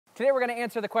Today we're going to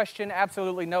answer the question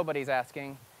absolutely nobody's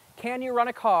asking. Can you run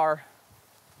a car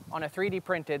on a 3D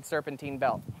printed serpentine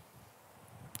belt?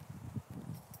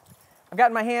 I've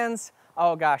got in my hands,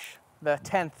 oh gosh, the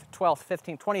 10th, 12th,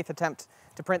 15th, 20th attempt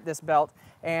to print this belt,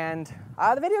 and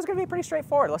the video is going to be pretty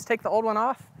straightforward. Let's take the old one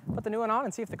off, put the new one on,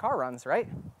 and see if the car runs, right?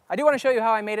 I do want to show you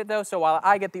how I made it though, so while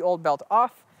I get the old belt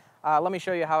off, let me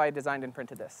show you how I designed and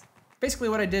printed this. Basically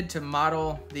what I did to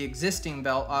model the existing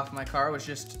belt off my car was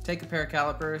just take a pair of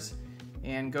calipers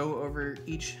and go over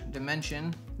each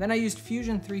dimension. Then I used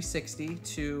Fusion 360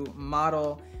 to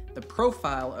model the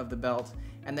profile of the belt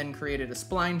and then created a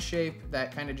spline shape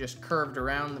that kind of just curved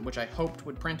around, which I hoped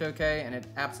would print okay, and it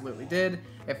absolutely did.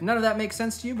 If none of that makes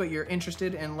sense to you, but you're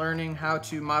interested in learning how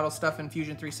to model stuff in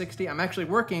Fusion 360, I'm actually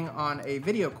working on a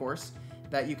video course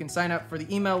that you can sign up for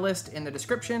the email list in the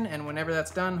description, and whenever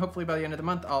that's done, hopefully by the end of the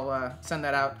month, I'll send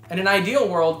that out. In an ideal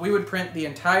world, we would print the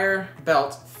entire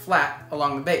belt flat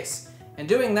along the base. In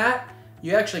doing that,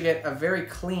 you actually get a very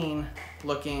clean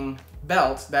looking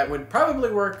belt that would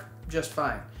probably work just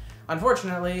fine.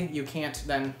 Unfortunately, you can't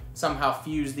then somehow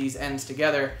fuse these ends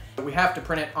together. We have to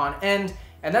print it on end,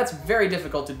 and that's very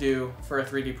difficult to do for a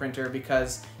 3D printer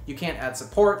because you can't add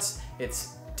supports.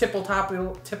 It's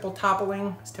tipple-toppling.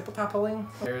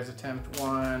 There's attempt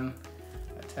 1,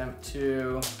 attempt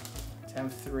 2,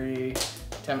 attempt 3,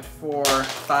 attempt 4,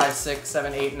 5, 6,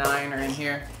 7, 8, 9 are in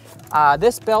here.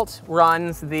 This belt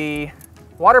runs the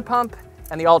water pump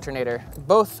and the alternator,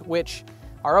 both which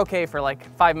are okay for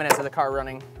like 5 minutes of the car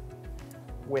running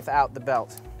without the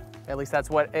belt. At least that's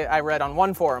what I read on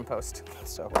one forum post,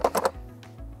 so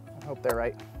I hope they're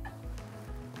right.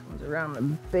 Comes around the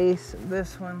base of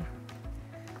this one.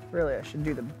 Really, I should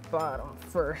do the bottom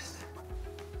first.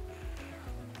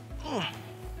 I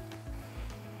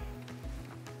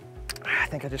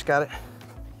think I just got it.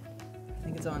 I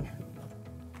think it's on.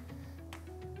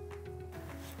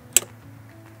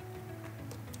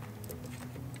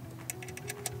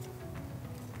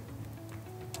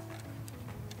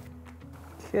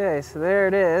 Okay, so there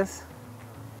it is.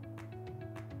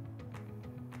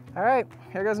 All right,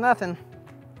 here goes nothing.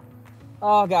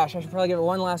 Oh gosh, I should probably give it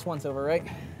one last once over, right?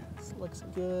 This looks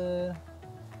good.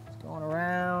 It's going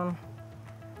around,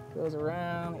 goes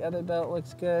around. The other belt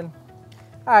looks good.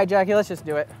 All right, Jackie, let's just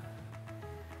do it.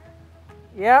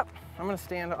 Yep, I'm gonna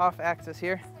stand off axis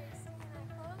here.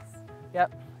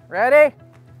 Yep, ready?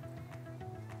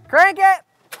 Crank it!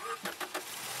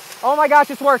 Oh my gosh,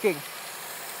 it's working.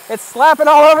 It's slapping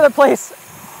all over the place.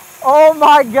 Oh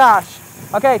my gosh.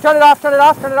 Okay, turn it off, turn it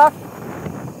off, turn it off.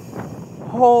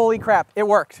 Holy crap, it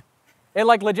worked. It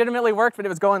like legitimately worked, but it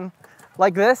was going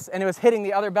like this and it was hitting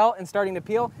the other belt and starting to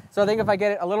peel. So I think if I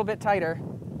get it a little bit tighter,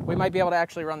 we might be able to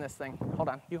actually run this thing. Hold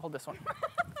on, you hold this one.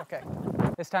 Okay,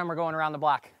 this time we're going around the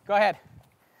block. Go ahead.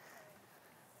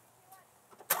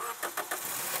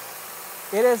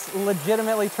 It is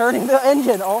legitimately turning the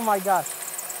engine. Oh my gosh.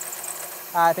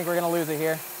 I think we're gonna lose it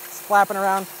here. It's flapping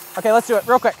around. Okay, let's do it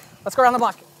real quick. Let's go around the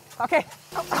block. Okay.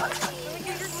 Oh.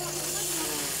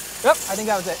 Yep, I think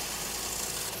that was it.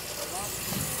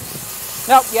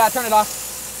 Nope, yeah, turn it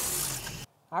off.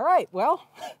 All right, well,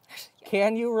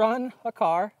 can you run a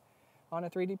car on a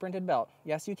 3D printed belt?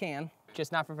 Yes, you can,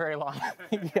 just not for very long.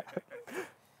 Yeah.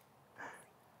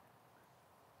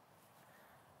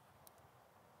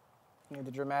 Need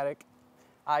the dramatic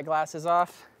eyeglasses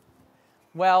off.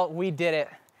 Well, we did it.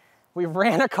 We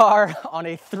ran a car on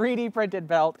a 3D printed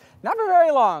belt, not for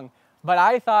very long, but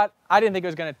I didn't think it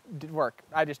was gonna work.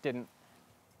 I just didn't.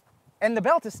 And the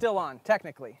belt is still on,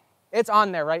 technically. It's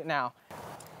on there right now.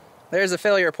 There's a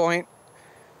failure point.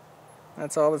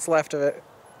 That's all that's left of it.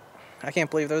 I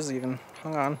can't believe those even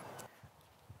hung on.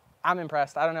 I'm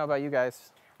impressed. I don't know about you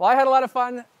guys. Well, I had a lot of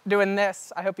fun doing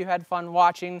this. I hope you had fun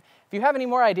watching. If you have any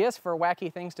more ideas for wacky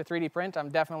things to 3D print, I'm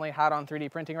definitely hot on 3D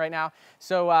printing right now.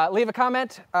 So leave a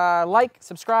comment, like,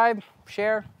 subscribe,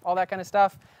 share, all that kind of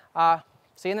stuff.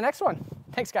 See you in the next one.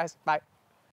 Thanks, guys. Bye.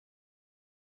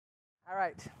 All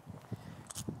right.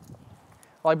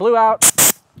 Well, I blew out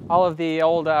all of the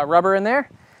old rubber in there.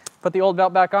 Put the old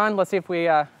belt back on. Let's see if we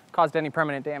caused any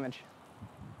permanent damage.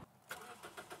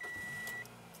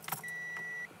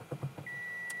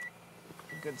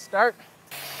 Good start.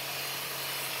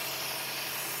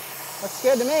 Looks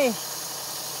good to me.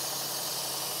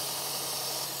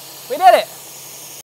 We did it.